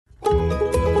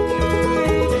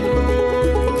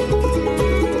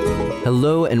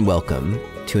Hello and welcome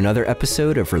to another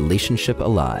episode of Relationship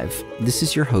Alive. This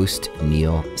is your host,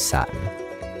 Neil Satin.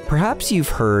 Perhaps you've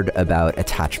heard about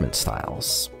attachment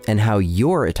styles and how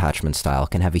your attachment style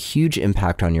can have a huge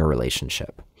impact on your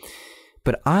relationship.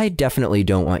 But I definitely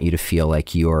don't want you to feel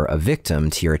like you're a victim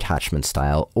to your attachment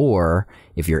style, or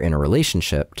if you're in a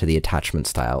relationship, to the attachment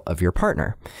style of your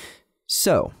partner.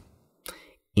 So,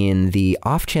 in the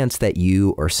off chance that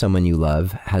you or someone you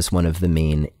love has one of the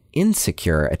main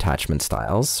insecure attachment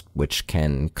styles, which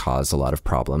can cause a lot of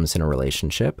problems in a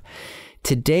relationship,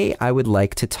 today I would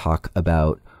like to talk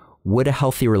about what a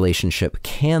healthy relationship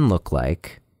can look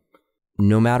like,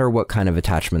 no matter what kind of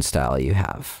attachment style you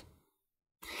have.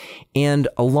 And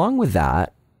along with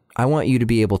that, I want you to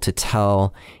be able to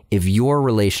tell if your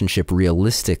relationship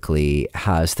realistically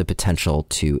has the potential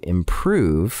to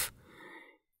improve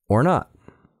or not.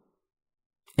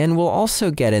 And we'll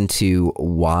also get into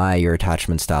why your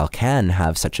attachment style can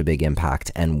have such a big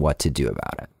impact and what to do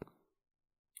about it.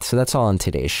 So that's all on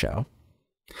today's show.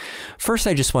 First,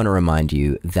 I just want to remind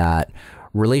you that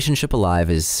Relationship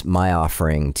Alive is my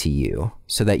offering to you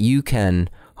so that you can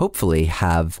hopefully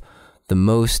have the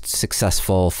most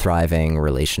successful, thriving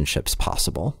relationships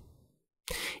possible.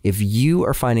 If you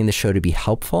are finding the show to be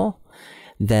helpful,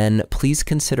 then please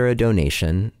consider a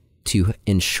donation to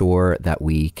ensure that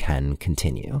we can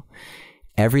continue.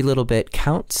 Every little bit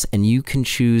counts, and you can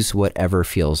choose whatever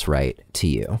feels right to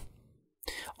you.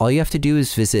 All you have to do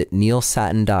is visit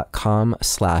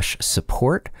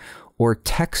neilsatin.com/support or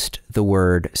text the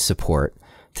word support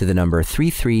to the number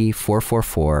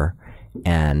 33444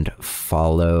 and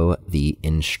follow the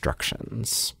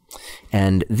instructions.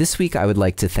 And this week I would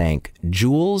like to thank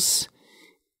Jules,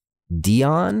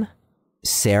 Dion,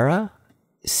 Sarah,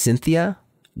 Cynthia,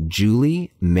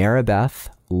 Julie, Maribeth,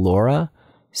 Laura,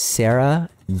 Sarah,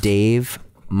 Dave,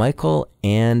 Michael,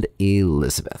 and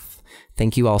Elizabeth.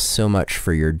 Thank you all so much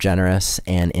for your generous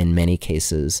and, in many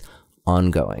cases,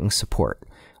 ongoing support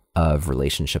of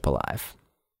Relationship Alive.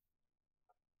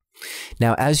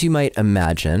 Now, as you might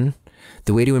imagine,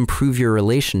 the way to improve your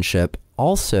relationship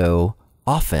also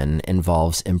often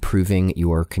involves improving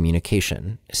your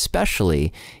communication,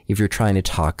 especially if you're trying to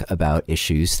talk about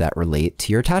issues that relate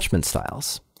to your attachment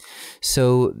styles.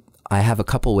 So I have a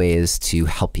couple ways to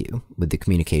help you with the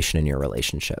communication in your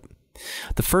relationship.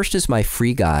 The first is my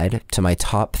free guide to my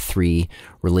top 3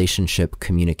 relationship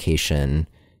communication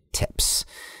tips.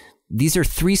 These are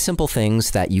 3 simple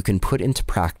things that you can put into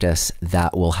practice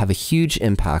that will have a huge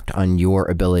impact on your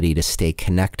ability to stay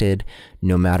connected,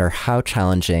 no matter how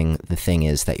challenging the thing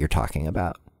is that you're talking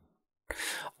about.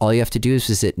 All you have to do is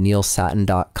visit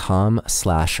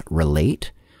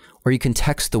neilsatin.com/relate, or you can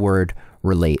text the word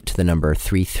relate to the number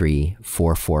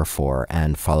 33444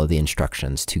 and follow the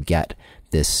instructions to get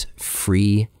this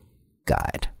free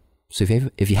guide. So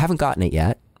if you haven't gotten it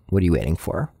yet, what are you waiting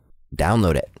for?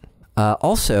 Download it.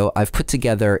 Also, I've put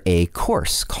together a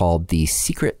course called The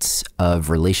Secrets of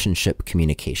Relationship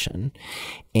Communication.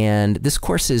 And this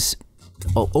course is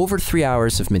over 3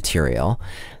 hours of material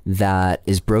that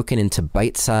is broken into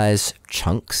bite-sized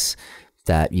chunks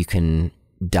that you can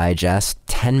digest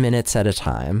 10 minutes at a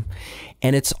time.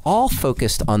 And it's all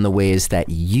focused on the ways that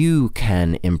you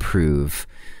can improve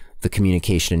the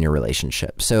communication in your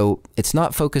relationship. So it's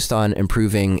not focused on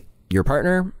improving your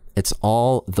partner. It's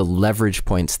all the leverage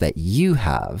points that you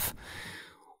have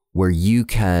where you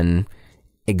can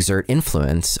exert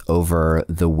influence over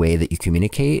the way that you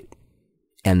communicate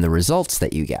and the results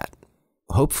that you get.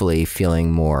 Hopefully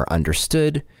feeling more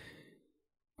understood,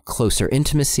 closer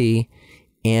intimacy,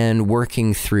 and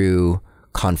working through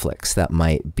conflicts that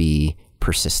might be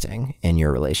persisting in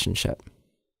your relationship.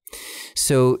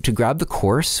 So to grab the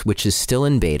course, which is still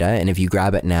in beta, and if you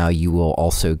grab it now, you will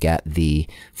also get the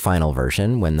final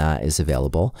version when that is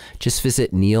available, just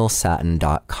visit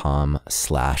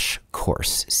neilsatin.com/course,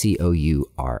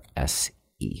 COURSE.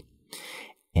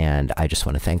 And I just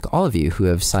want to thank all of you who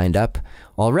have signed up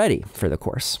already for the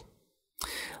course.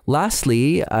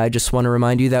 Lastly, I just want to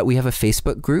remind you that we have a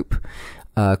Facebook group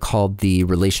called the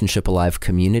Relationship Alive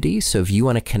Community. So if you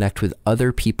want to connect with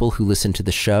other people who listen to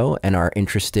the show and are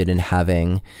interested in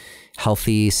having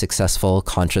healthy, successful,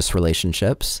 conscious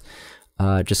relationships,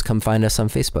 just come find us on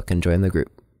Facebook and join the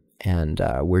group. And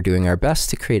we're doing our best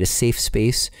to create a safe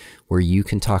space where you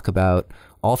can talk about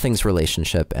all things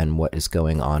relationship and what is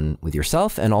going on with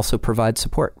yourself, and also provide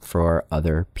support for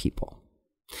other people.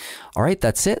 All right,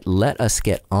 that's it. Let us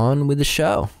get on with the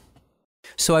show.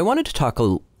 So I wanted to talk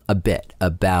a bit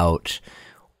about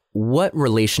what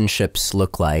relationships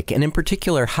look like, and in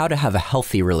particular, how to have a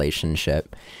healthy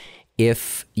relationship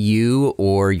if you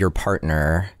or your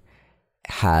partner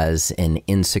has an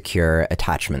insecure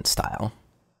attachment style.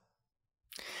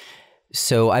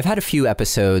 So I've had a few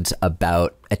episodes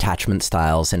about attachment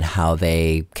styles and how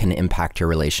they can impact your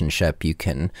relationship. You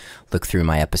can look through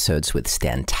my episodes with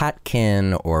Stan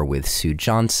Tatkin or with Sue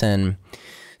Johnson.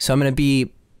 So I'm going to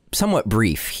be somewhat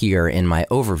brief here in my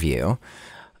overview,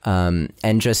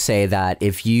 and just say that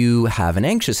if you have an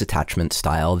anxious attachment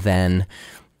style, then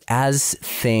as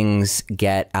things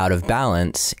get out of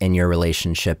balance in your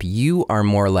relationship, you are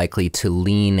more likely to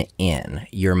lean in.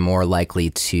 You're more likely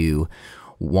to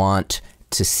want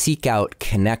to seek out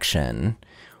connection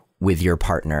with your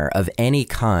partner of any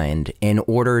kind in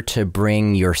order to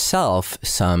bring yourself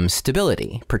some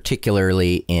stability,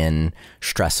 particularly in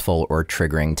stressful or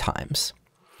triggering times.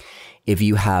 If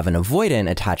you have an avoidant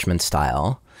attachment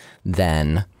style,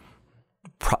 then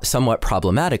somewhat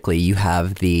problematically, you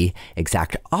have the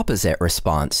exact opposite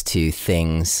response to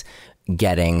things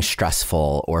getting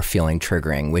stressful or feeling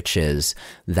triggering, which is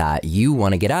that you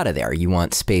want to get out of there. You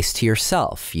want space to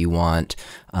yourself. You want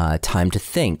time to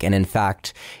think. And in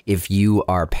fact, if you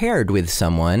are paired with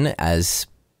someone, as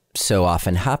so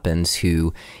often happens,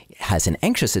 who has an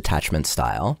anxious attachment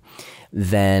style,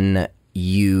 then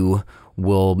you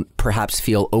will perhaps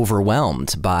feel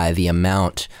overwhelmed by the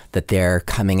amount that they're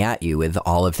coming at you with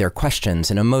all of their questions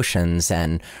and emotions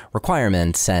and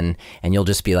requirements, and you'll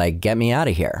just be like, get me out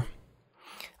of here.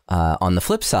 On the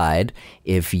flip side,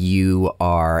 if you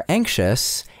are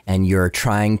anxious and you're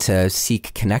trying to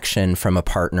seek connection from a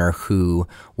partner who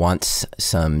wants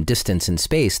some distance and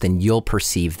space, then you'll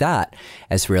perceive that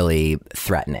as really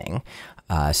threatening.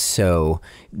 So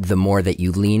the more that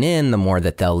you lean in, the more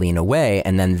that they'll lean away.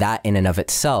 And then that in and of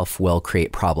itself will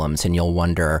create problems. And you'll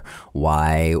wonder,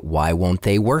 why won't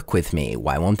they work with me?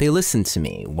 Why won't they listen to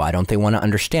me? Why don't they want to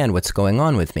understand what's going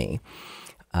on with me?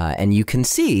 And you can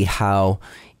see how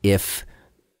if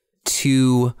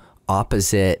two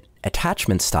opposite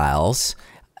attachment styles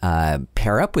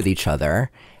pair up with each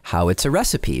other, how it's a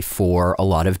recipe for a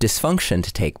lot of dysfunction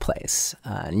to take place.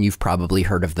 And you've probably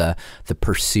heard of the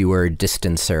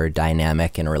pursuer-distancer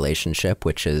dynamic in a relationship,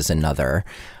 which is another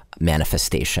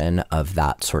manifestation of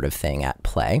that sort of thing at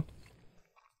play.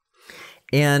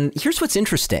 And here's what's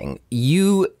interesting.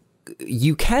 You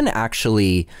can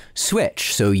actually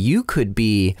switch. So you could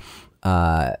be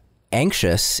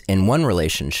anxious in one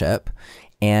relationship,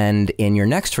 and in your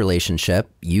next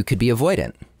relationship, you could be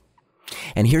avoidant.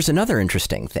 And here's another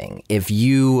interesting thing. If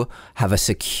you have a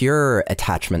secure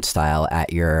attachment style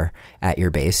at your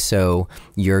base, so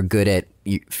you're good at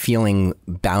feeling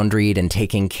boundaried and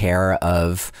taking care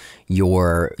of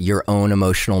your own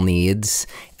emotional needs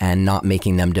and not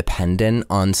making them dependent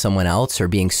on someone else or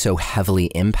being so heavily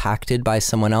impacted by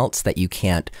someone else that you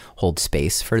can't hold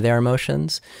space for their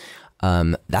emotions,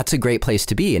 that's a great place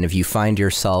to be. And if you find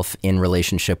yourself in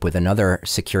relationship with another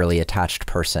securely attached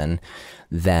person,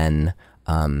 then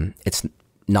it's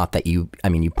not that you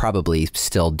probably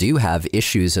still do have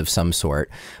issues of some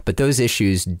sort, but those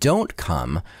issues don't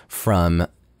come from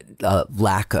a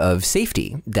lack of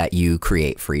safety that you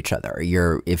create for each other.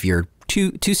 If you're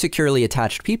two securely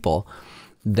attached people,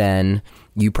 then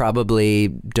you probably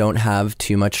don't have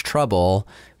too much trouble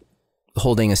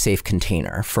holding a safe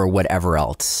container for whatever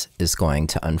else is going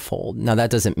to unfold. Now, that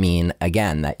doesn't mean,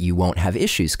 again, that you won't have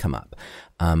issues come up.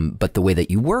 But the way that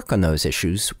you work on those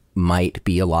issues might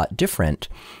be a lot different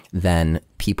than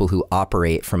people who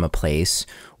operate from a place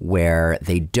where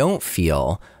they don't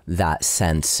feel that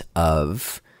sense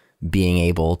of being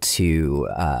able to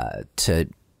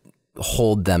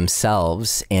hold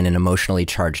themselves in an emotionally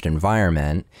charged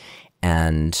environment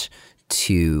and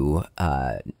to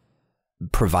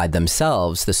provide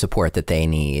themselves the support that they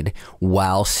need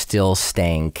while still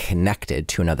staying connected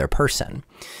to another person.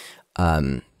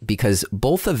 Because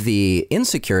both of the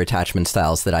insecure attachment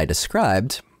styles that I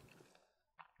described,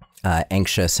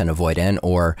 anxious and avoidant,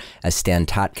 or as Stan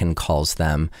Tatkin calls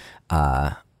them,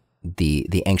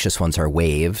 the anxious ones are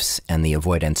waves and the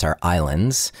avoidants are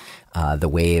islands. The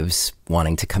waves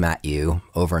wanting to come at you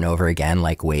over and over again,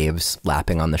 like waves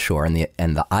lapping on the shore, and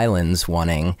the islands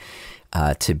wanting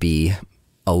to be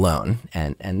alone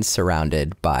and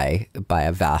surrounded by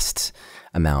a vast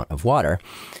amount of water.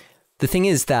 The thing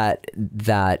is that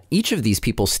each of these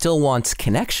people still wants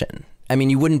connection. I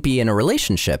mean, you wouldn't be in a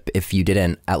relationship if you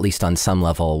didn't, at least on some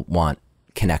level, want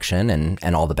connection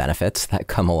and all the benefits that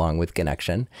come along with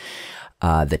connection.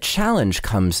 The challenge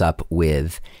comes up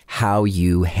with how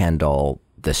you handle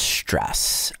the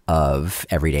stress of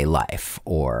everyday life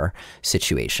or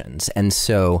situations. And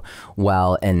so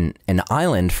while an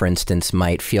island, for instance,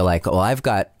 might feel like, oh, I've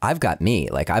got me,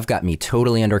 like I've got me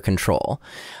totally under control.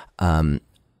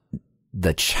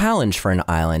 The challenge for an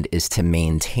island is to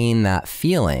maintain that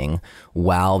feeling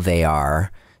while they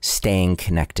are staying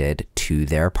connected to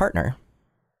their partner.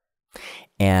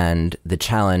 And the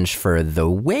challenge for the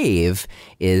wave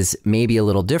is maybe a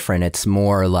little different. It's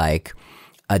more like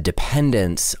a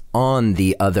dependence on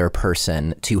the other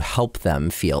person to help them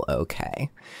feel okay.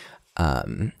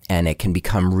 And it can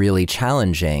become really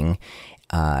challenging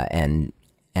and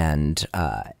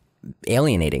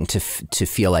alienating to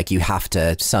feel like you have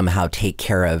to somehow take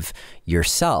care of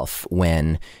yourself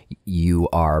when you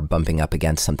are bumping up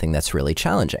against something that's really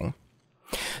challenging.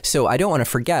 So I don't want to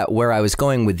forget where I was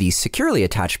going with these securely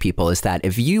attached people is that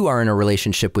if you are in a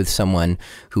relationship with someone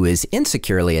who is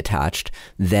insecurely attached,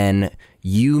 then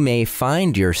you may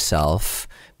find yourself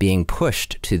being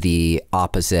pushed to the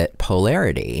opposite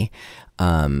polarity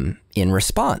in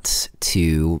response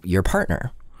to your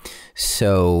partner.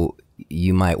 So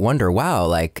you might wonder, wow,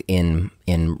 like in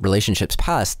relationships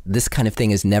past, this kind of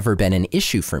thing has never been an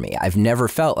issue for me. I've never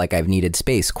felt like I've needed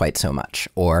space quite so much,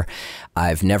 or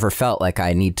I've never felt like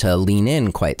I need to lean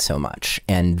in quite so much.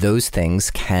 And those things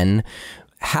can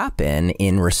happen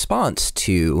in response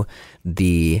to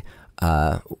the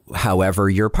however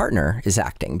your partner is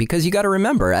acting. Because you got to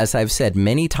remember, as I've said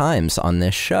many times on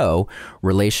this show,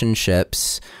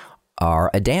 relationships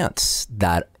are a dance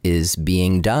that is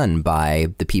being done by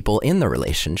the people in the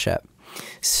relationship.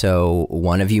 So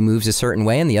one of you moves a certain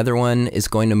way and the other one is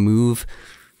going to move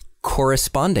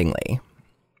correspondingly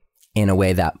in a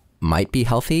way that might be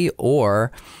healthy,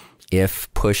 or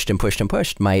if pushed and pushed and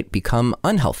pushed, might become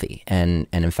unhealthy and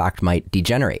in fact might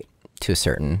degenerate to a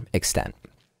certain extent.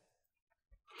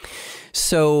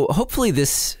 So hopefully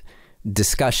this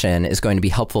discussion is going to be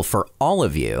helpful for all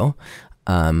of you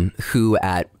who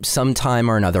at some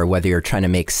time or another, whether you're trying to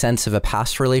make sense of a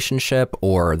past relationship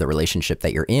or the relationship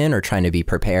that you're in, or trying to be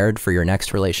prepared for your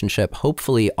next relationship,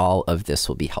 hopefully all of this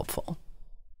will be helpful.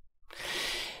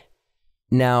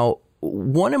 Now,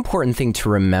 one important thing to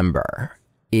remember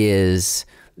is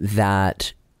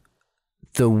that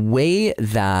the way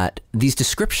that these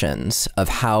descriptions of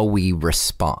how we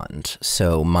respond,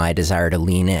 so my desire to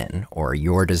lean in or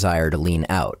your desire to lean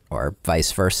out or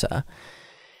vice versa,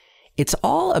 it's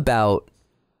all about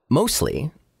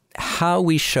mostly how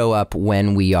we show up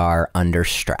when we are under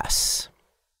stress.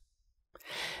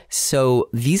 So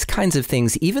these kinds of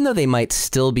things, even though they might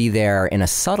still be there in a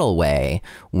subtle way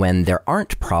when there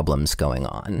aren't problems going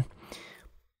on,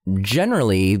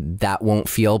 generally that won't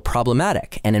feel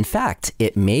problematic. And in fact,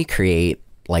 it may create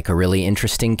like a really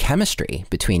interesting chemistry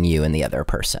between you and the other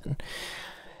person,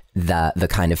 the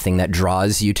kind of thing that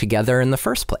draws you together in the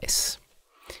first place.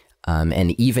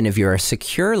 And even if you're a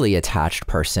securely attached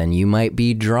person, you might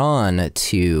be drawn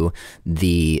to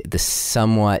the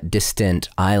somewhat distant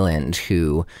island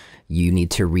who you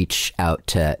need to reach out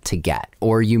to get,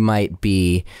 or you might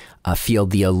be feel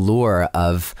the allure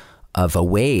of a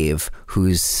wave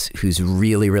who's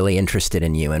really, really interested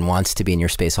in you and wants to be in your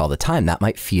space all the time. That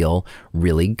might feel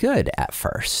really good at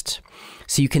first.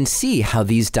 So you can see how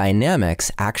these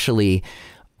dynamics actually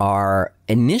are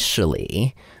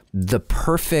initially the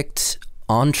perfect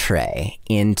entree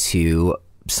into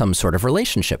some sort of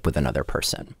relationship with another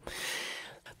person.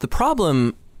 The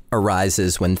problem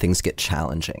arises when things get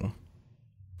challenging,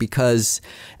 because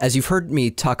as you've heard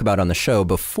me talk about on the show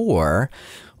before,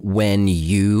 when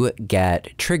you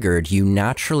get triggered, you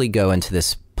naturally go into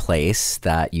this place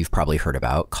that you've probably heard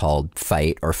about called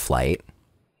fight or flight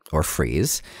or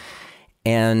freeze.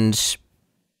 And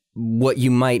what you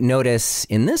might notice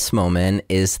in this moment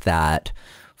is that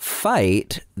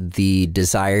fight, the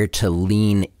desire to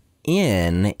lean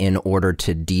in order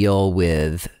to deal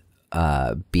with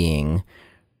being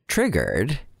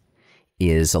triggered,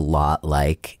 is a lot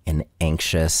like an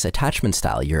anxious attachment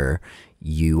style.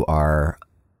 You are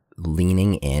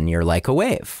leaning in, you're like a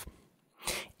wave.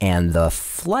 And the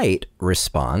flight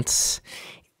response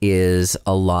is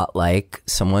a lot like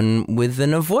someone with an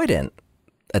avoidant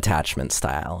attachment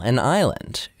style, an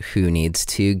island who needs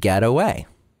to get away.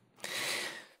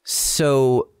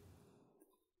 So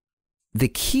the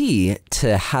key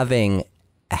to having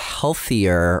a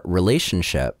healthier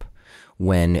relationship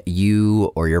when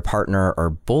you or your partner or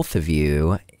both of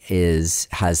you has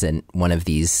one of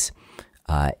these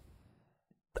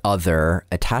other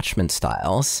attachment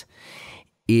styles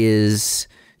is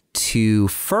to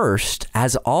first,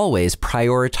 as always,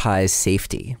 prioritize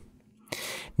safety.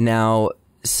 Now,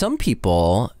 some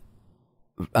people,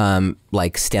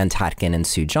 like Stan Tatkin and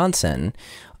Sue Johnson,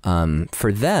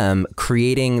 for them,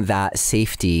 creating that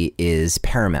safety is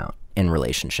paramount in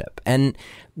relationship. And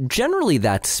generally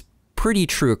that's pretty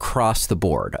true across the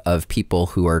board of people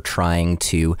who are trying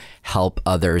to help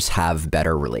others have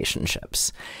better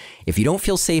relationships. If you don't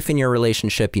feel safe in your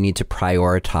relationship, you need to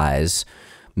prioritize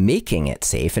making it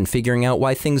safe and figuring out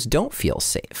why things don't feel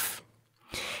safe.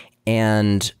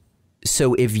 And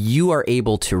so if you are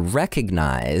able to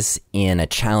recognize in a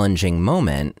challenging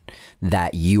moment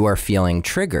that you are feeling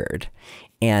triggered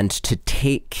and to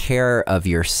take care of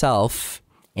yourself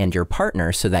and your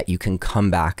partner so that you can come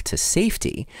back to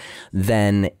safety,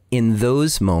 then in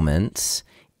those moments,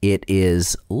 it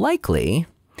is likely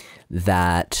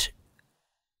that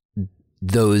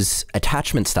those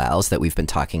attachment styles that we've been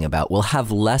talking about will have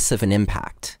less of an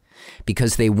impact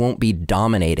because they won't be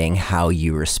dominating how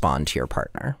you respond to your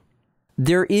partner.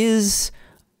 There is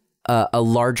a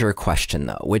larger question,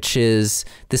 though, which is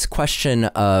this question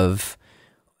of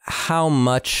how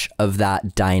much of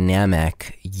that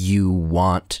dynamic you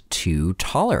want to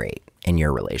tolerate in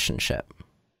your relationship.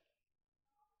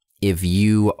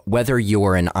 Whether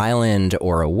you're an island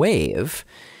or a wave,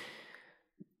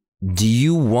 do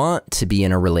you want to be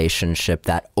in a relationship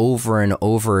that over and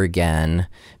over again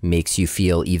makes you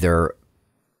feel either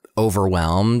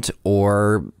overwhelmed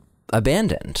or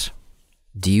abandoned?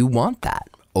 Do you want that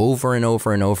over and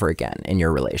over and over again in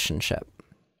your relationship?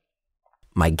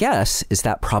 My guess is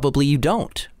that probably you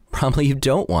don't. Probably you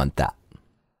don't want that.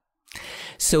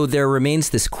 So there remains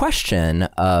this question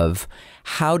of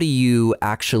how do you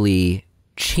actually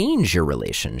change your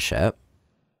relationship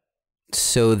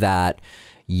so that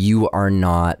you are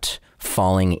not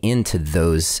falling into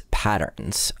those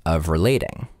patterns of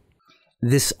relating.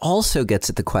 This also gets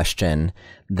at the question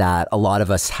that a lot of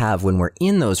us have when we're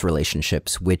in those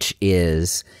relationships, which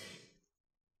is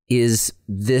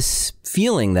this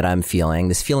feeling that I'm feeling,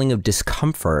 this feeling of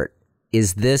discomfort,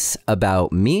 is this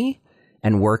about me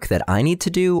and work that I need to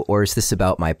do, or is this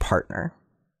about my partner?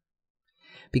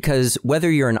 Because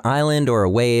whether you're an island or a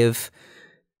wave,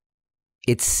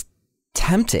 it's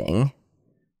tempting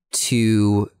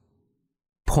to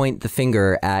point the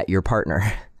finger at your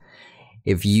partner.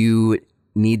 If you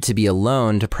need to be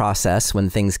alone to process when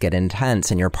things get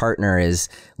intense and your partner is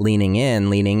leaning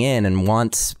in and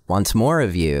wants more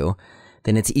of you,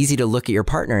 then it's easy to look at your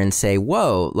partner and say,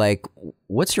 whoa, like,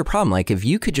 what's your problem? Like, if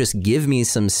you could just give me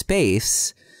some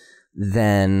space,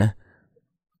 then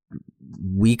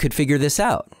we could figure this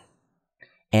out.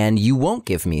 And you won't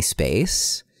give me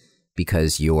space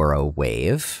because you're a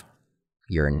wave.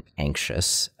 You're an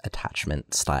anxious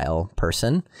attachment style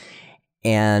person.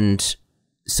 And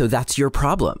so that's your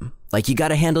problem. Like, you got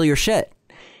to handle your shit.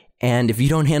 And if you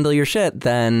don't handle your shit,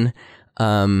 then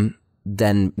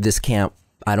this can't,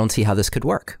 I don't see how this could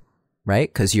work, right?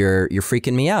 Because you're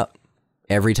freaking me out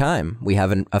every time we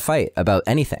have a fight about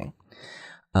anything.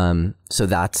 So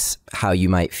that's how you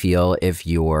might feel if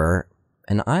you're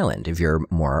an island, if you're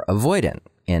more avoidant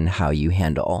in how you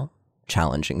handle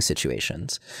challenging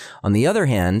situations. On the other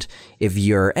hand, if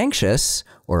you're anxious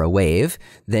or a wave,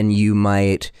 then you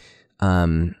might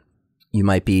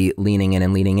be leaning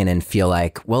in and feel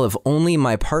like, well, if only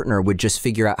my partner would just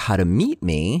figure out how to meet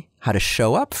me, how to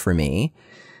show up for me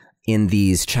in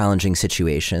these challenging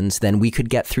situations, then we could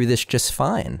get through this just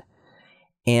fine.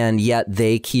 And yet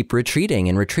they keep retreating,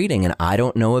 and I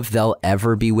don't know if they'll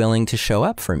ever be willing to show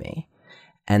up for me.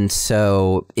 And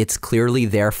so it's clearly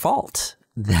their fault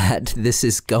that this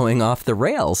is going off the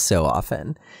rails so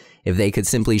often. If they could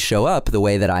simply show up the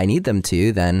way that I need them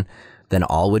to, then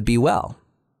all would be well.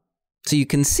 So you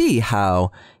can see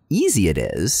how easy it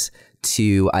is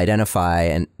to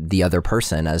identify the other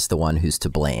person as the one who's to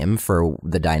blame for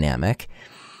the dynamic.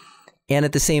 And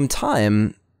at the same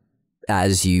time,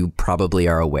 as you probably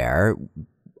are aware,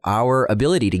 our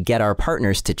ability to get our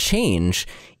partners to change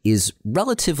is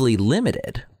relatively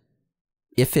limited,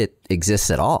 if it exists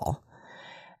at all.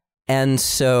 And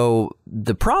so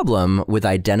the problem with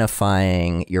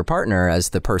identifying your partner as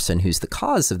the person who's the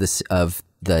cause of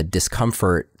the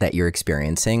discomfort that you're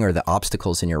experiencing or the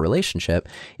obstacles in your relationship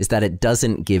is that it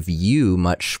doesn't give you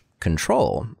much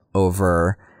control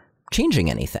over changing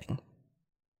anything.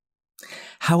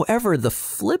 However, the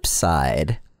flip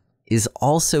side is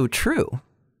also true.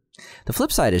 The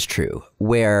flip side is true,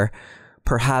 where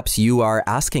perhaps you are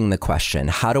asking the question,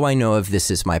 how do I know if this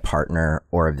is my partner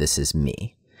or if this is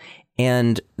me?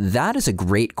 And that is a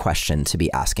great question to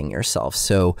be asking yourself.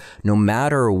 So no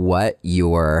matter what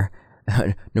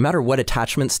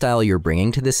attachment style you're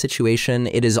bringing to this situation,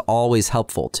 it is always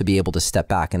helpful to be able to step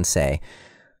back and say,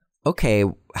 okay,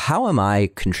 how am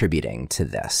I contributing to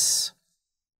this?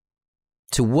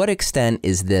 To what extent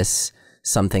is this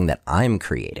something that I'm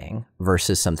creating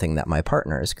versus something that my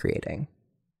partner is creating?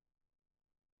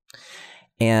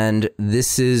 And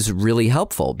this is really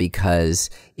helpful because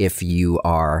if you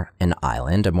are an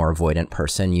island, a more avoidant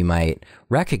person, you might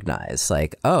recognize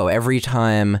like, oh, every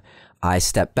time I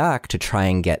step back to try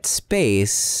and get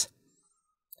space,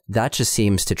 that just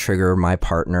seems to trigger my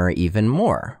partner even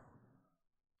more.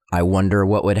 I wonder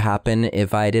what would happen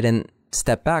if I didn't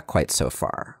step back quite so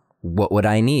far. What would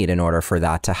I need in order for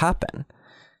that to happen?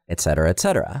 Et cetera, et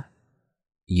cetera.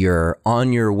 You're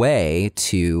on your way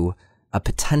to a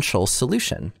potential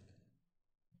solution.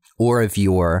 Or if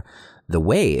you're the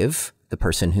wave, the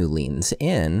person who leans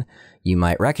in, you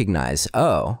might recognize,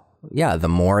 oh, yeah, the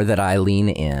more that I lean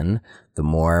in, the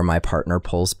more my partner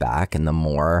pulls back and the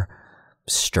more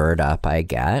stirred up I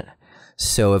get.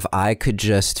 So if I could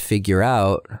just figure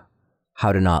out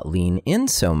how to not lean in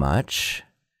so much,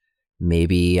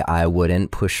 maybe I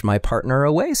wouldn't push my partner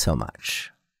away so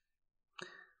much.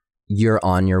 You're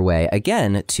on your way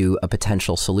again to a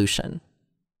potential solution.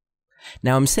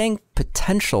 Now, I'm saying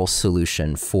potential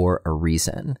solution for a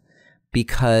reason,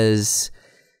 because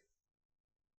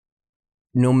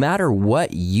no matter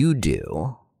what you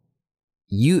do,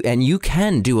 you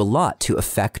can do a lot to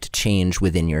affect change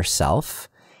within yourself,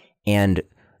 and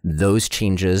those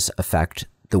changes affect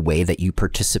the way that you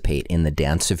participate in the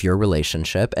dance of your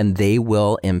relationship, and they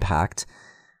will impact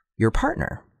your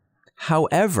partner.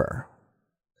 However,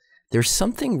 there's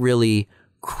something really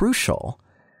crucial,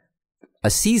 a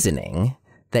seasoning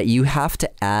that you have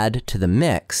to add to the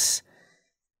mix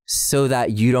so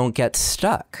that you don't get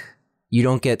stuck. You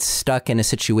don't get stuck in a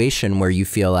situation where you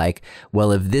feel like,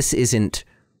 well, if this isn't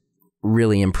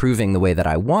really improving the way that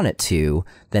I want it to,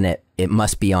 then it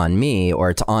must be on me, or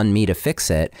it's on me to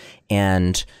fix it.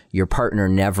 And your partner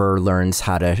never learns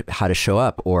how to show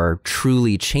up or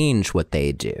truly change what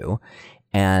they do.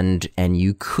 And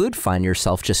you could find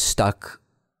yourself just stuck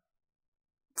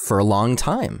for a long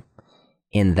time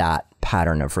in that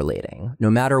pattern of relating, no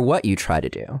matter what you try to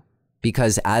do.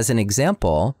 Because as an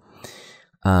example,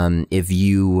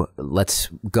 let's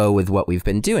go with what we've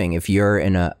been doing. If you're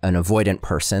an avoidant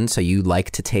person, so you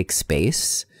like to take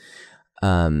space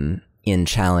in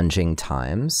challenging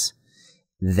times,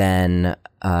 then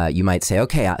you might say,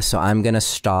 okay, so I'm going to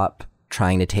stop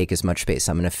trying to take as much space.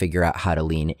 I'm going to figure out how to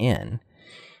lean in.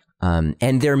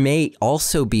 And there may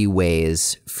also be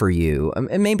ways for you,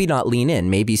 and maybe not lean in,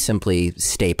 maybe simply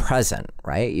stay present,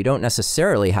 right? You don't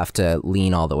necessarily have to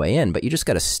lean all the way in, but you just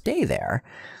got to stay there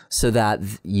so that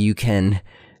you can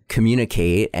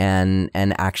communicate and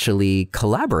actually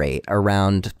collaborate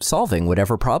around solving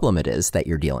whatever problem it is that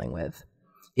you're dealing with.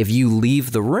 If you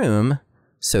leave the room,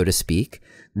 so to speak,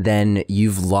 then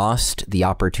you've lost the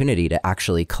opportunity to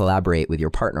actually collaborate with your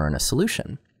partner on a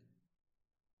solution.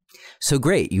 So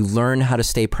great, you learn how to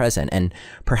stay present, and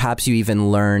perhaps you even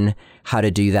learn how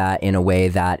to do that in a way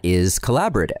that is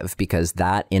collaborative, because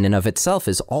that in and of itself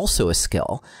is also a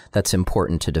skill that's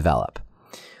important to develop.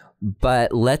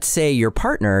 But let's say your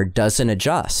partner doesn't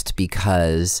adjust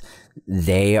because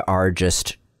they are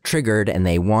just triggered and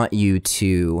they want you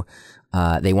to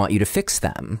fix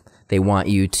them. They want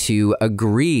you to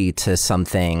agree to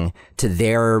something, to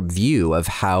their view of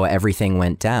how everything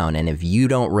went down. And if you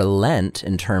don't relent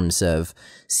in terms of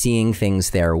seeing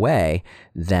things their way,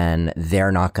 then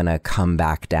they're not going to come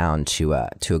back down to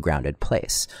a grounded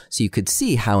place. So you could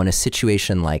see how in a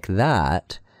situation like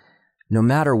that, no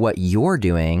matter what you're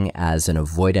doing as an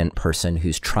avoidant person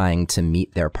who's trying to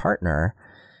meet their partner,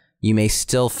 you may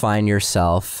still find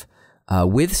yourself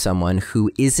with someone who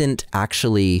isn't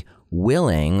actually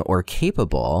willing or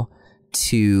capable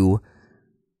to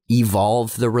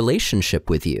evolve the relationship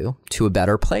with you to a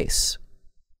better place.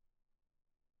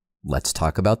 Let's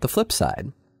talk about the flip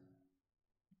side.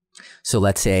 So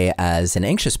let's say as an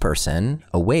anxious person,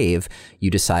 a wave, you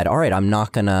decide, all right, I'm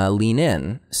not going to lean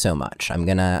in so much. I'm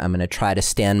going to try to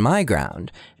stand my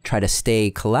ground, try to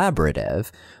stay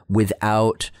collaborative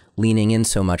without leaning in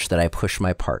so much that I push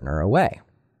my partner away.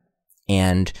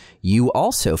 And you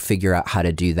also figure out how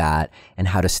to do that and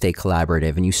how to stay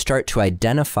collaborative. And you start to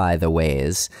identify the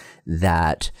ways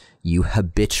that you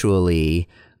habitually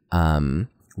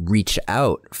reach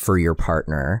out for your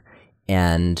partner,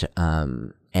 and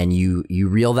you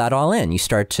reel that all in. You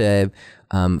start to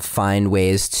find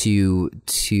ways to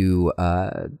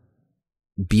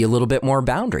be a little bit more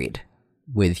boundaried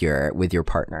with your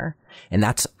partner. And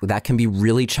that can be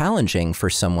really challenging for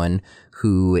someone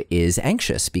who is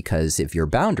anxious, because if you're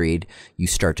boundaried, you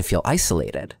start to feel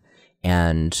isolated.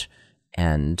 And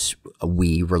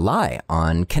we rely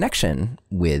on connection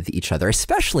with each other,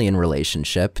 especially in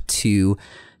relationship, to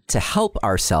help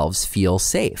ourselves feel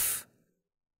safe.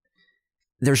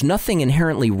 There's nothing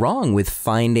inherently wrong with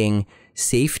finding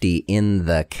safety in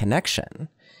the connection.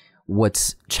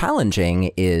 What's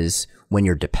challenging is when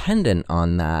you're dependent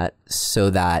on that, so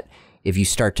that if you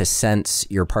start to sense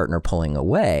your partner pulling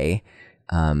away,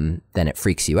 then it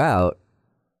freaks you out.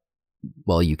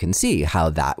 Well, you can see how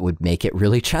that would make it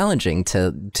really challenging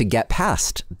to get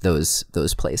past those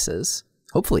places.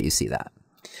 Hopefully you see that.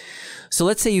 So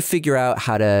let's say you figure out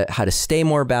how to stay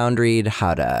more boundaried,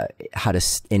 how to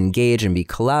engage and be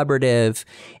collaborative.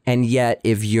 And yet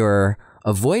if your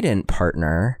avoidant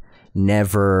partner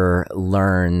never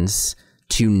learns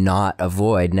to not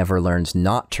avoid, never learns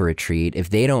not to retreat, if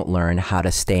they don't learn how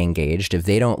to stay engaged, if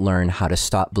they don't learn how to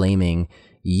stop blaming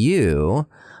you,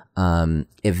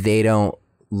 if they don't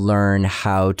learn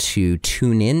how to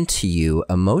tune into you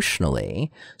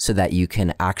emotionally so that you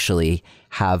can actually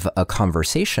have a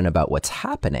conversation about what's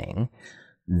happening,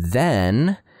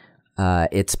 then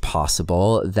it's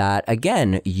possible that,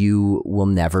 again, you will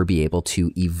never be able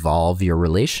to evolve your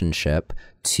relationship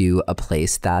to a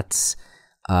place that's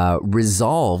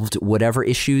resolved whatever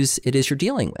issues it is you're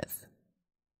dealing with.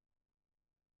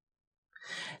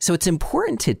 So it's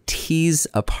important to tease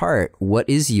apart what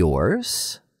is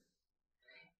yours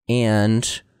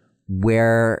and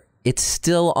where it's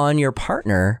still on your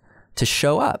partner to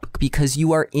show up, because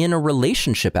you are in a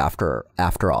relationship after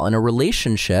all. And a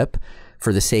relationship,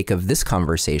 for the sake of this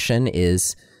conversation,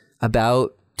 is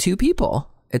about two people.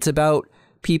 It's about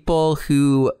people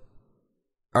who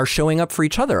are showing up for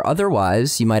each other.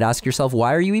 Otherwise, you might ask yourself,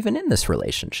 why are you even in this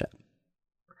relationship?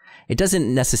 It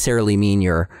doesn't necessarily mean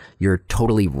you're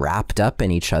totally wrapped up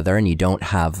in each other and you don't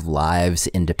have lives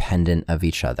independent of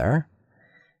each other,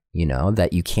 you know,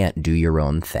 that you can't do your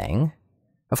own thing.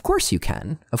 Of course you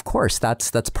can. Of course,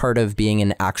 that's part of being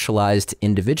an actualized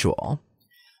individual.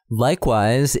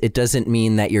 Likewise, it doesn't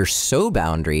mean that you're so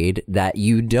boundaried that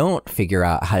you don't figure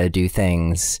out how to do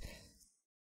things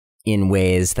in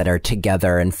ways that are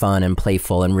together and fun and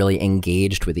playful and really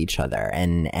engaged with each other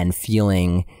and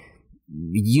feeling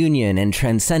union and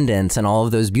transcendence and all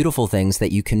of those beautiful things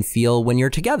that you can feel when you're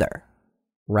together,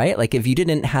 right? Like if you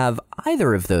didn't have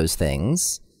either of those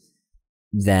things,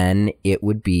 then it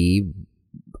would be,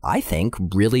 I think,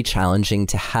 really challenging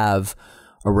to have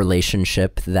a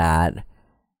relationship that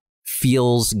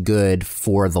feels good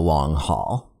for the long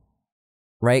haul,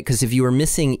 right? Because if you were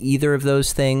missing either of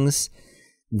those things,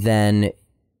 then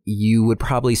you would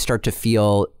probably start to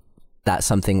feel that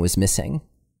something was missing.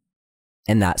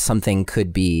 And that something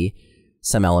could be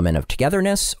some element of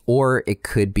togetherness, or it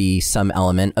could be some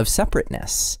element of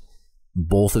separateness.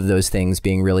 Both of those things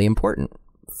being really important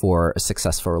for a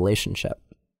successful relationship.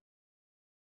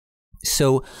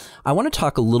 So I want to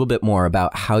talk a little bit more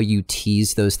about how you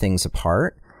tease those things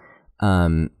apart,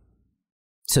 so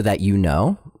that you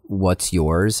know what's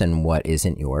yours and what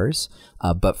isn't yours.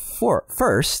 But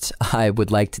first, I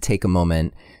would like to take a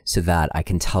moment so that I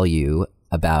can tell you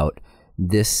about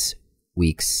this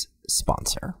week's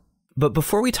sponsor. But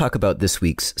before we talk about this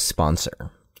week's sponsor,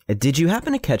 did you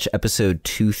happen to catch episode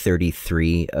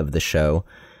 233 of the show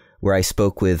where I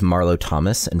spoke with Marlo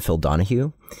Thomas and Phil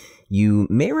Donahue? You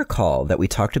may recall that we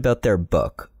talked about their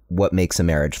book, What Makes a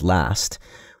Marriage Last,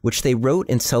 which they wrote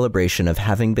in celebration of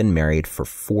having been married for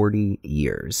 40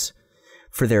 years.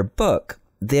 For their book,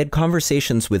 they had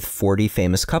conversations with 40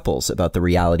 famous couples about the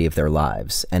reality of their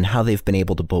lives and how they've been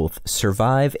able to both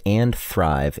survive and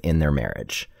thrive in their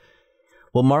marriage.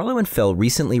 Well, Marlo and Phil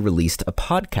recently released a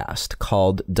podcast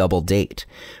called Double Date,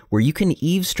 where you can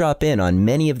eavesdrop in on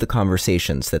many of the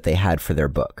conversations that they had for their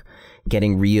book,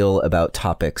 getting real about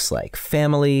topics like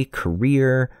family,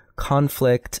 career,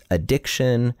 conflict,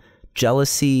 addiction,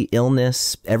 jealousy,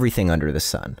 illness, everything under the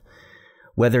sun.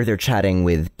 Whether they're chatting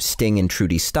with Sting and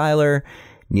Trudy Styler,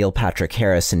 Neil Patrick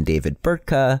Harris and David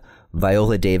Burtka,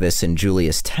 Viola Davis and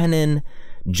Julius Tenen,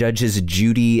 Judges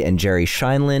Judy and Jerry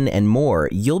Scheinlin, and more,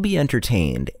 you'll be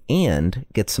entertained and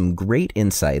get some great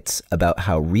insights about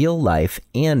how real life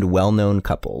and well-known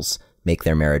couples make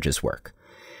their marriages work.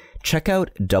 Check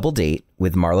out Double Date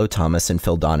with Marlo Thomas and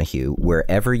Phil Donahue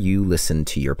wherever you listen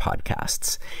to your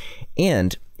podcasts.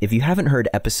 And if you haven't heard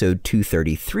episode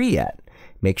 233 yet,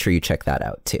 make sure you check that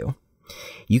out too.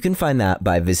 You can find that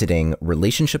by visiting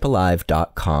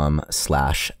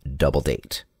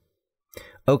relationshipalive.com/doubledate.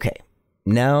 Okay,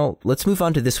 now let's move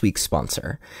on to this week's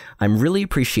sponsor. I'm really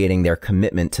appreciating their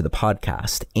commitment to the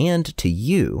podcast and to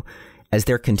you as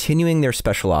they're continuing their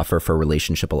special offer for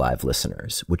Relationship Alive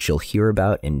listeners, which you'll hear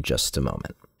about in just a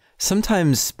moment.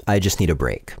 Sometimes I just need a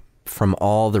break from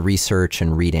all the research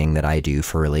and reading that I do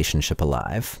for Relationship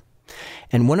Alive.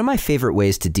 And one of my favorite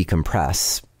ways to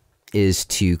decompress is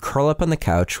to curl up on the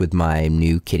couch with my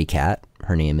new kitty cat.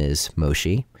 Her name is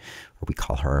Moshi, or we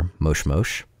call her Mosh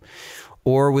Mosh,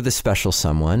 or with a special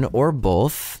someone, or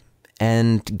both,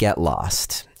 and get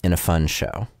lost in a fun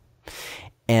show.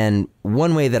 And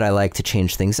one way that I like to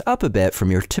change things up a bit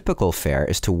from your typical fare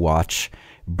is to watch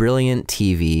brilliant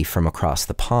TV from across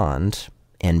the pond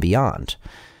and beyond.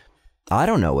 I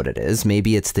don't know what it is.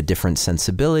 Maybe it's the different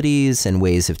sensibilities and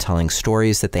ways of telling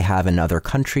stories that they have in other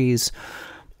countries,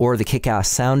 or the kick-ass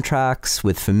soundtracks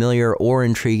with familiar or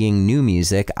intriguing new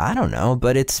music. I don't know,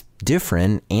 but it's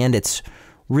different and it's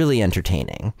really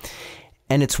entertaining.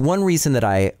 And it's one reason that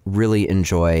I really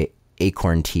enjoy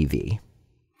Acorn TV.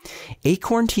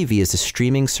 Acorn TV is a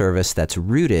streaming service that's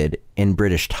rooted in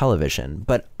British television,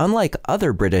 but unlike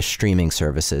other British streaming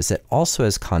services, it also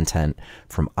has content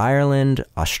from Ireland,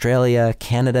 Australia,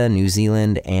 Canada, New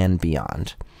Zealand, and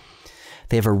beyond.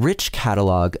 They have a rich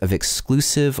catalog of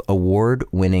exclusive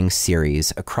award-winning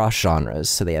series across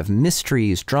genres, so they have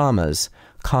mysteries, dramas,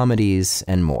 comedies,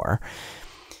 and more.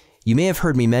 You may have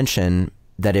heard me mention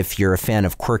that if you're a fan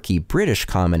of quirky British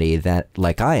comedy, that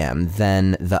like I am,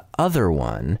 then The Other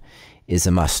One is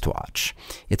a must-watch.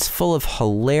 It's full of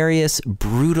hilarious,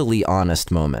 brutally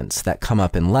honest moments that come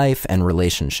up in life and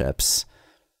relationships.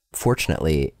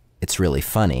 Fortunately, it's really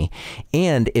funny.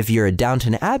 And if you're a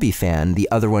Downton Abbey fan, The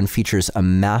Other One features a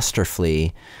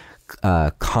masterfully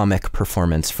comic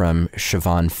performance from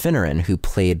Siobhan Finneran, who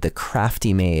played the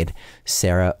crafty maid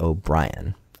Sarah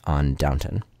O'Brien on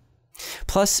Downton.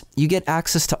 Plus, you get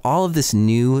access to all of this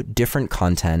new, different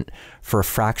content for a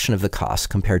fraction of the cost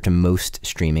compared to most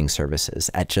streaming services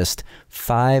at just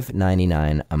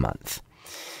 $5.99 a month.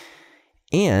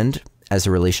 And as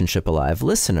a Relationship Alive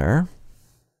listener,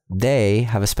 they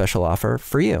have a special offer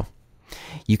for you.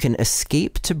 You can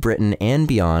escape to Britain and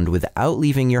beyond without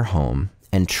leaving your home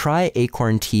and try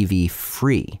Acorn TV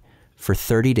free for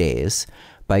 30 days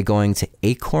by going to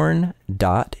acorn.tv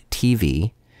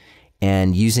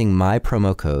and using my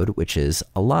promo code, which is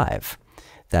ALIVE.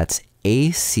 That's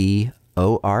ACORN,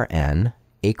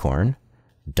 acorn.tv,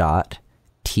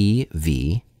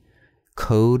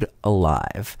 code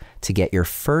ALIVE to get your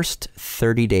first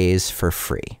 30 days for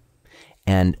free.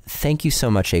 And thank you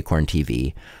so much, Acorn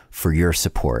TV, for your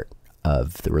support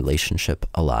of the Relationship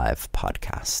Alive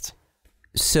podcast.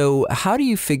 So how do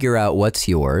you figure out what's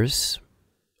yours?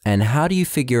 And how do you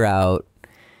figure out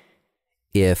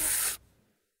if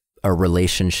a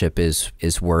relationship is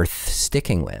worth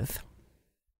sticking with?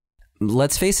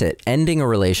 Let's face it, ending a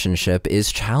relationship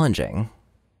is challenging.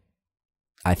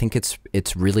 I think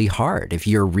it's really hard. If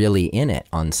you're really in it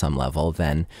on some level,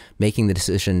 then making the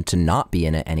decision to not be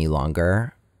in it any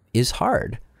longer is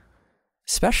hard,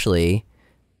 especially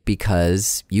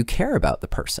because you care about the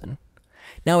person.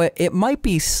 Now, it might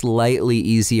be slightly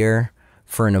easier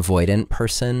for an avoidant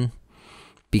person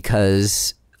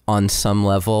because on some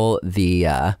level, the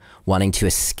wanting to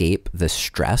escape the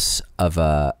stress of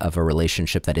a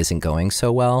relationship that isn't going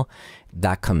so well,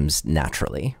 that comes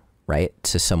naturally, right,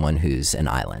 to someone who's an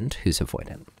island, who's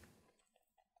avoidant.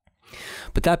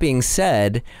 But that being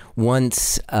said,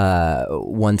 once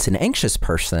an anxious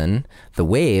person, the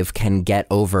wave, can get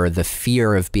over the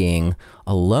fear of being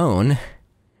alone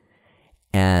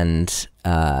and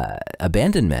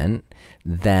abandonment,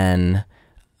 then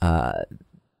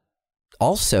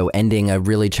also ending a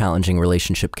really challenging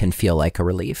relationship can feel like a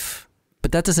relief.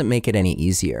 But that doesn't make it any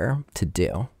easier to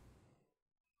do.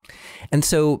 And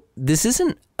so this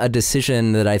isn't a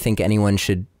decision that I think anyone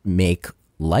should make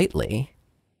lightly.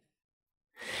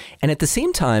 And at the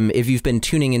same time, if you've been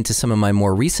tuning into some of my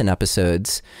more recent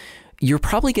episodes, you're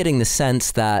probably getting the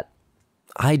sense that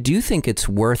I do think it's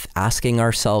worth asking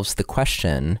ourselves the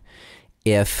question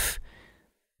if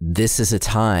this is a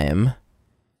time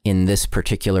in this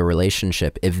particular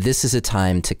relationship, if this is a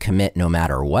time to commit no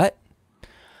matter what,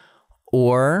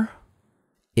 or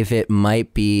if it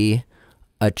might be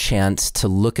a chance to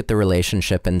look at the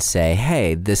relationship and say,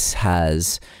 hey,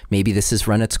 maybe this has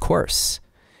run its course.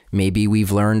 Maybe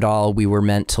we've learned all we were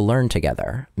meant to learn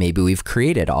together. Maybe we've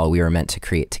created all we were meant to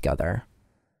create together.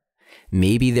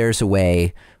 Maybe there's a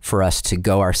way for us to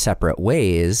go our separate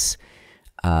ways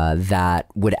that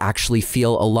would actually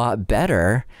feel a lot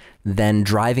better than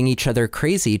driving each other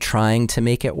crazy trying to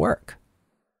make it work.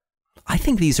 I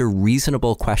think these are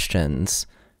reasonable questions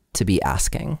to be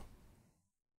asking.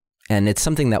 And it's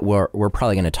something that we're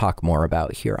probably going to talk more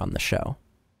about here on the show.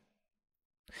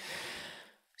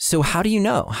 So how do you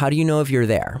know? How do you know if you're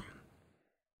there?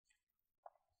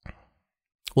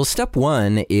 Well, step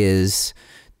one is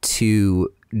to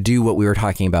do what we were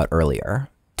talking about earlier,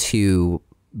 to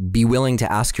be willing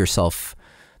to ask yourself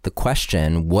the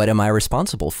question, what am I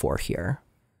responsible for here?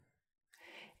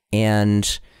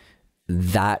 And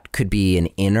that could be an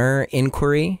inner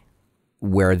inquiry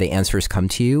where the answers come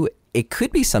to you. It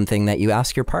could be something that you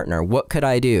ask your partner, what could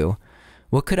I do?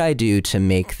 What could I do to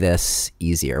make this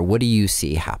easier? What do you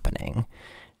see happening?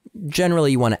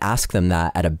 Generally, you want to ask them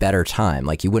that at a better time.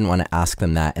 Like, you wouldn't want to ask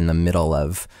them that in the middle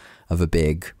of a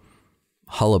big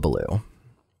hullabaloo.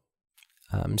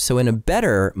 So in a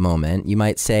better moment, you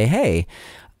might say, hey,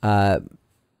 I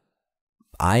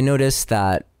noticed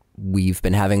that we've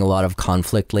been having a lot of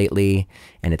conflict lately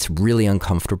and it's really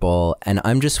uncomfortable. And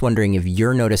I'm just wondering if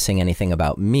you're noticing anything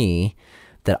about me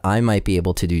that I might be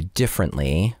able to do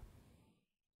differently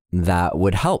that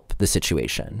would help the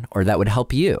situation or that would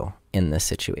help you in this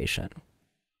situation.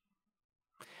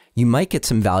 You might get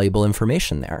some valuable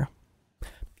information there.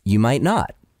 You might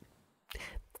not.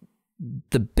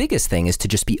 The biggest thing is to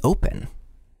just be open.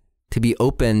 To be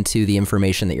open to the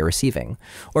information that you're receiving.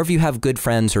 Or if you have good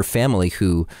friends or family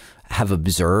who have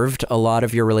observed a lot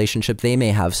of your relationship, they may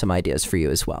have some ideas for you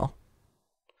as well.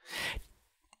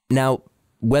 Now,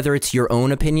 whether it's your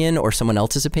own opinion or someone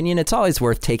else's opinion, it's always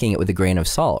worth taking it with a grain of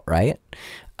salt, right?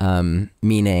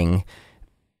 Meaning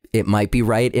it might be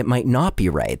right, it might not be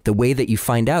right. The way that you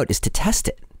find out is to test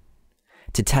it.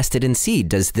 To test it and see,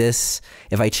 does this,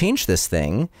 if I change this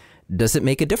thing, does it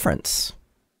make a difference?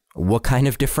 What kind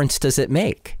of difference does it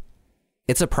make?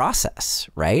 It's a process,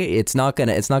 right? It's not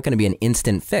gonna be an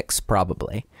instant fix,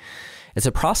 probably. It's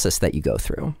a process that you go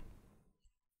through.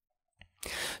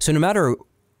 So no matter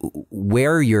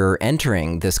where you're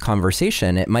entering this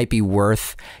conversation, it might be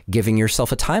worth giving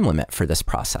yourself a time limit for this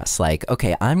process. Like,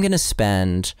 okay, I'm going to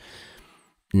spend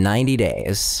 90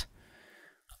 days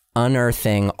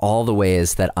unearthing all the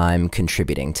ways that I'm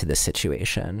contributing to this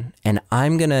situation. And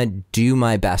I'm going to do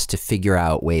my best to figure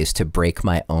out ways to break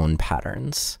my own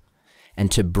patterns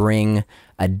and to bring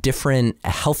a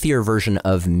healthier version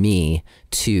of me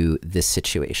to this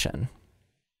situation.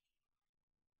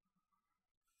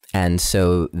 And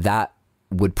so that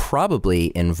would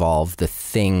probably involve the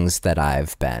things that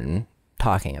I've been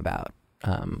talking about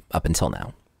up until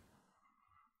now.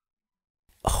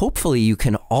 Hopefully you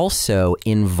can also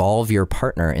involve your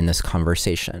partner in this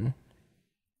conversation.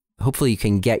 Hopefully you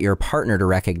can get your partner to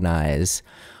recognize,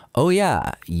 oh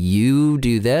yeah, you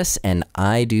do this and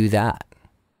I do that.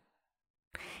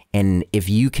 And if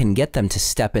you can get them to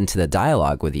step into the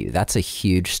dialogue with you, that's a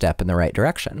huge step in the right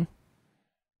direction.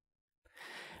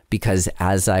 Because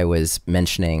as I was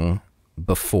mentioning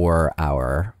before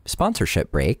our sponsorship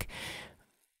break,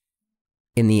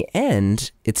 in the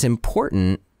end, it's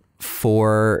important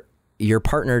for your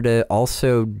partner to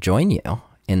also join you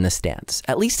in this dance.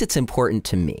 At least it's important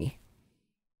to me.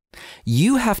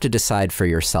 You have to decide for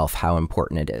yourself how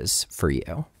important it is for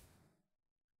you.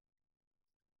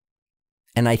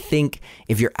 And I think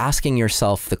if you're asking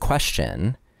yourself the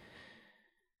question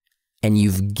and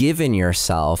you've given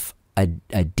yourself a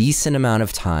decent amount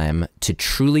of time to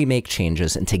truly make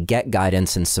changes and to get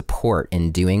guidance and support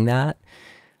in doing that.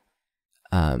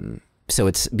 So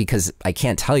it's because I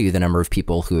can't tell you the number of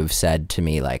people who have said to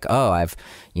me like, oh, I've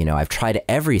tried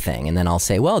everything. And then I'll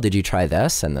say, well, did you try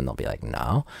this? And then they'll be like,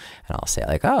 no. And I'll say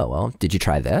like, oh, well, did you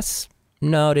try this?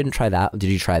 No, didn't try that.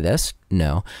 Did you try this?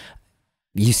 No.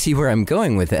 You see where I'm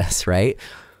going with this, right?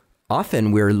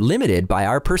 Often we're limited by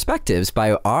our perspectives,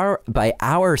 by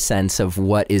our sense of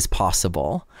what is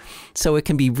possible. So it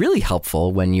can be really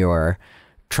helpful when you're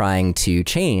trying to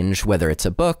change, whether it's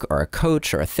a book or a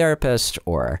coach or a therapist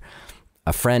or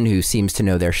a friend who seems to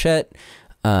know their shit,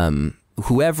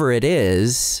 whoever it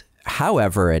is,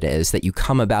 however it is that you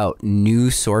come about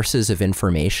new sources of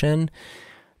information,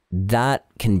 that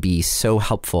can be so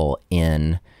helpful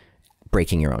in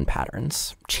breaking your own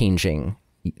patterns, changing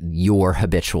your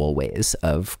habitual ways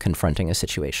of confronting a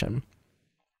situation.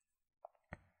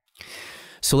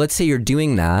 So let's say you're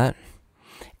doing that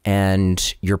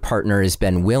and your partner has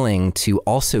been willing to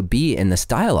also be in this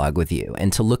dialogue with you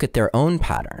and to look at their own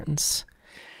patterns.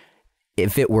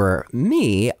 If it were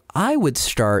me, I would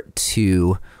start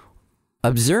to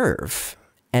observe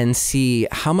and see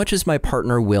how much is my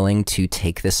partner willing to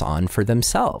take this on for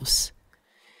themselves?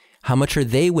 How much are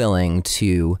they willing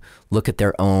to look at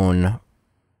their own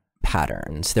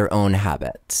patterns, their own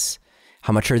habits?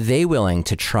 How much are they willing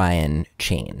to try and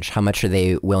change? How much are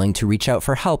they willing to reach out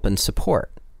for help and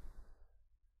support?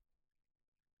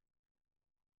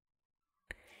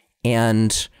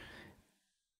 And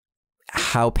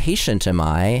how patient am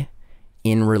I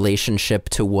in relationship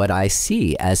to what I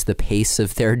see as the pace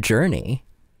of their journey?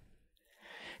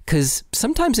 Because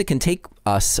sometimes it can take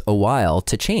us a while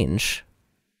to change,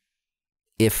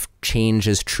 if change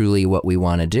is truly what we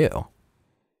want to do.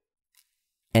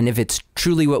 And if it's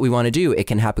truly what we want to do, it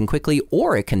can happen quickly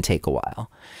or it can take a while.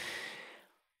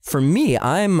 For me,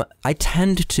 I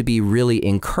tend to be really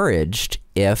encouraged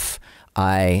if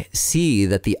I see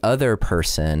that the other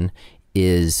person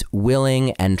is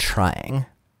willing and trying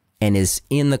and is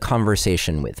in the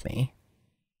conversation with me.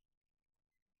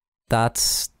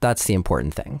 That's the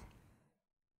important thing.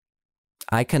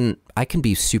 I can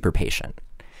be super patient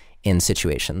in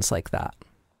situations like that.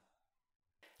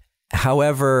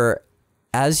 However,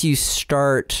 as you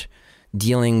start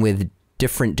dealing with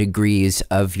different degrees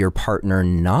of your partner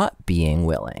not being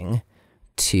willing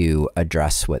to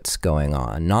address what's going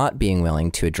on, not being willing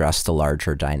to address the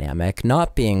larger dynamic,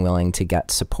 not being willing to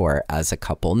get support as a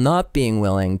couple, not being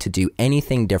willing to do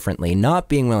anything differently, not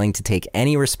being willing to take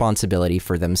any responsibility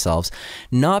for themselves,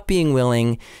 not being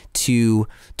willing to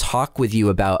talk with you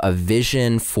about a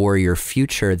vision for your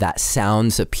future that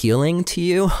sounds appealing to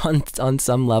you on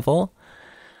some level,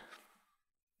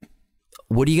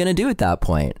 what are you going to do at that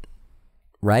point?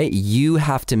 Right? You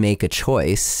have to make a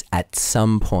choice at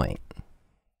some point.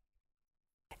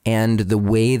 And the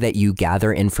way that you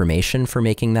gather information for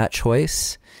making that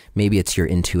choice, maybe it's your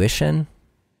intuition,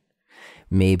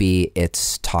 maybe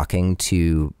it's talking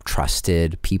to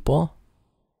trusted people,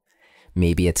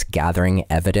 maybe it's gathering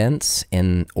evidence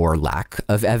or lack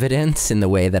of evidence in the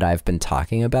way that I've been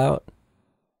talking about.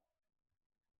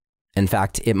 In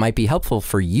fact, it might be helpful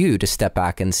for you to step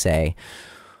back and say,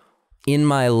 in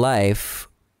my life,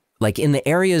 like in the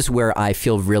areas where I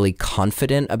feel really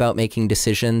confident about making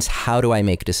decisions, how do I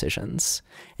make decisions?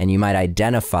 And you might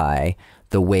identify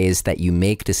the ways that you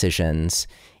make decisions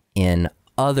in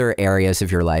other areas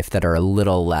of your life that are a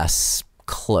little less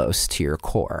close to your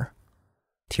core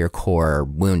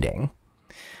wounding.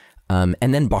 And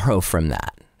then borrow from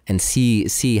that and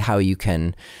see how you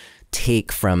can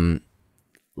take from,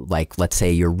 like, let's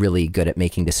say you're really good at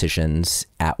making decisions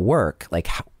at work. Like,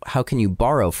 how can you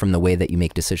borrow from the way that you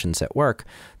make decisions at work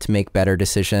to make better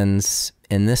decisions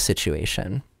in this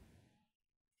situation?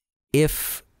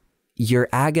 If you're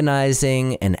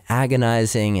agonizing and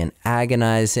agonizing and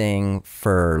agonizing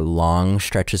for long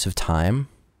stretches of time,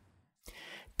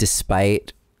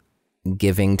 despite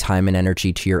giving time and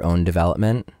energy to your own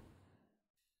development,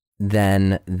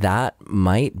 then that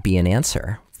might be an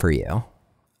answer for you.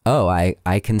 Oh,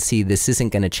 I can see this isn't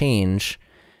going to change.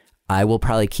 I will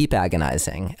probably keep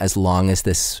agonizing as long as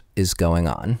this is going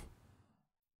on.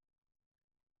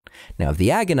 Now, if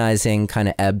the agonizing kind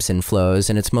of ebbs and flows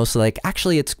and it's mostly like,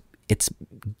 actually, it's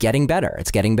getting better.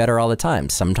 It's getting better all the time.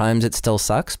 Sometimes it still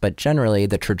sucks, but generally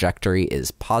the trajectory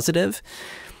is positive,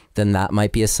 then that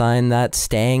might be a sign that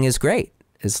staying is great.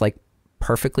 It's like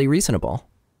perfectly reasonable.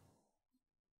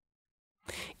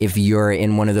 If you're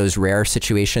in one of those rare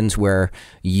situations where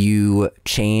you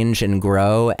change and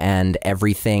grow and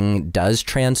everything does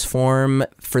transform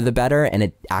for the better and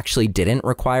it actually didn't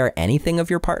require anything of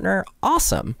your partner,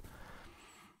 awesome.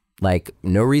 Like,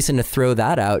 no reason to throw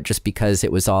that out just because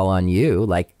it was all on you.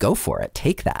 Like, go for it.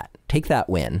 Take that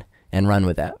win and run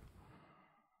with it.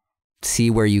 See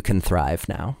where you can thrive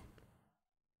now.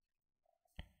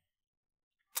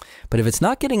 But if it's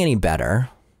not getting any better,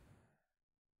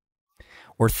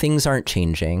 or things aren't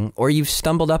changing, or you've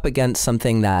stumbled up against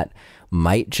something that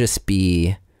might just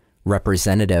be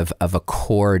representative of a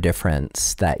core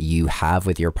difference that you have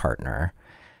with your partner,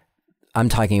 I'm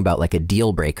talking about like a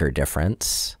deal breaker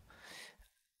difference,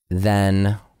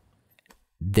 then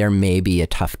there may be a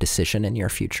tough decision in your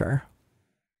future.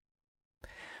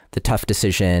 The tough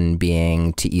decision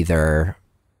being to either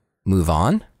move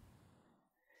on,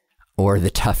 or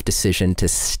the tough decision to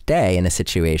stay in a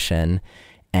situation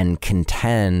and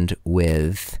contend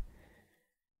with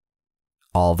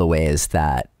all the ways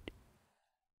that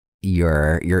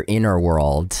your inner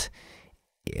world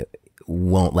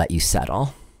won't let you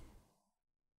settle.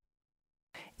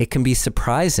 It can be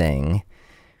surprising,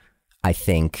 I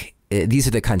think. These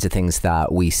are the kinds of things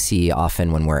that we see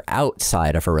often when we're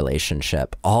outside of a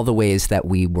relationship, all the ways that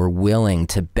we were willing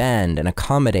to bend and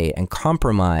accommodate and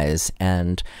compromise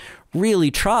and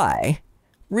really try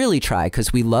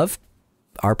because we love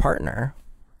our partner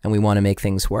and we want to make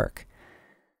things work.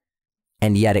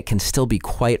 And yet it can still be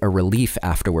quite a relief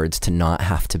afterwards to not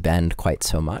have to bend quite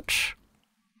so much,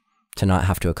 to not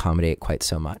have to accommodate quite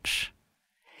so much,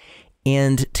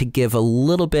 and to give a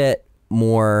little bit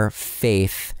more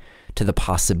faith to the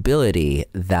possibility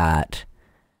that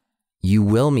you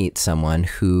will meet someone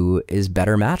who is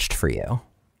better matched for you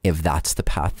if that's the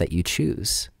path that you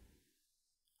choose.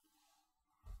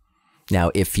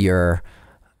 Now, if you're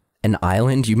an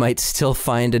island, you might still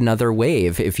find another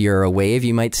wave. If you're a wave,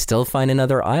 you might still find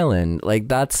another island. Like,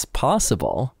 that's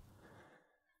possible.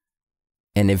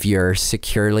 And if you're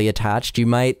securely attached, you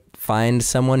might find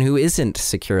someone who isn't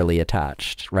securely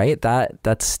attached, right?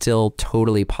 That's still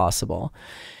totally possible.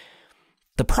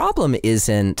 The problem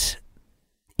isn't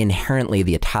inherently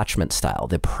the attachment style.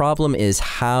 The problem is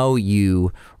how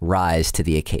you rise to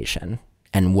the occasion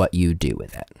and what you do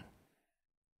with it.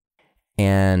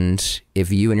 And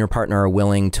if you and your partner are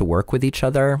willing to work with each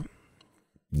other,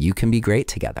 you can be great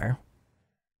together.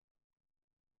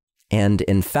 And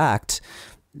in fact,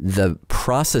 the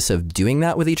process of doing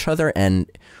that with each other and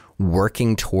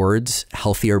working towards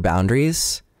healthier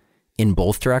boundaries in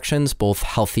both directions, both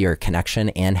healthier connection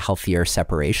and healthier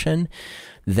separation,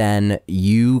 then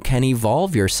you can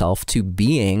evolve yourself to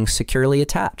being securely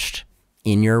attached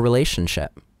in your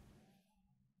relationship.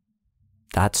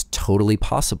 That's totally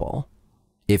possible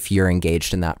if you're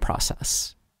engaged in that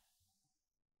process.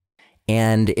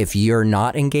 And if you're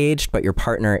not engaged, but your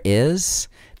partner is,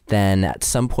 then at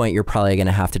some point you're probably going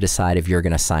to have to decide if you're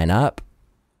going to sign up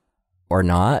or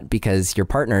not, because your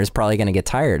partner is probably going to get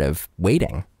tired of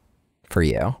waiting for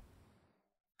you.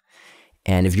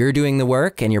 And if you're doing the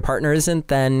work and your partner isn't,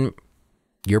 then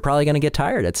you're probably going to get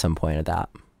tired at some point of that.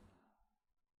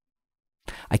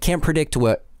 I can't predict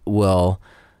what will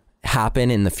happen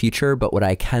in the future, but what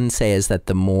I can say is that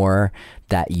the more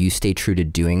that you stay true to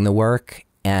doing the work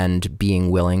and being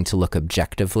willing to look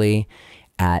objectively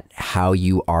at how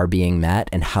you are being met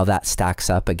and how that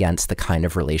stacks up against the kind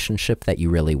of relationship that you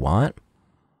really want,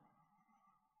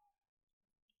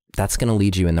 that's going to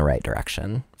lead you in the right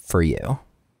direction for you.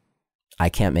 I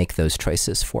can't make those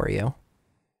choices for you.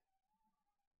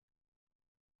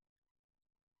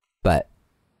 But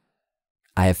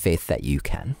I have faith that you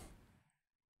can.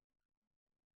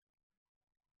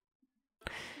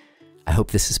 I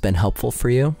hope this has been helpful for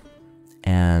you,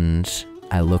 and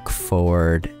I look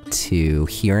forward to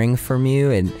hearing from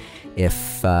you, and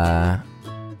if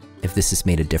this has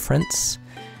made a difference,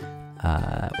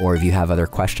 or if you have other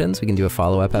questions, we can do a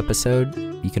follow-up episode.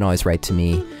 You can always write to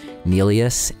me,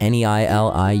 Neilius,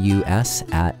 Neilius,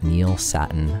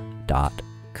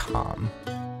 @neilsatin.com.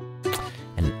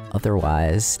 And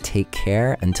otherwise, take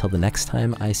care until the next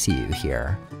time I see you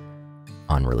here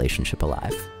on Relationship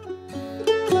Alive.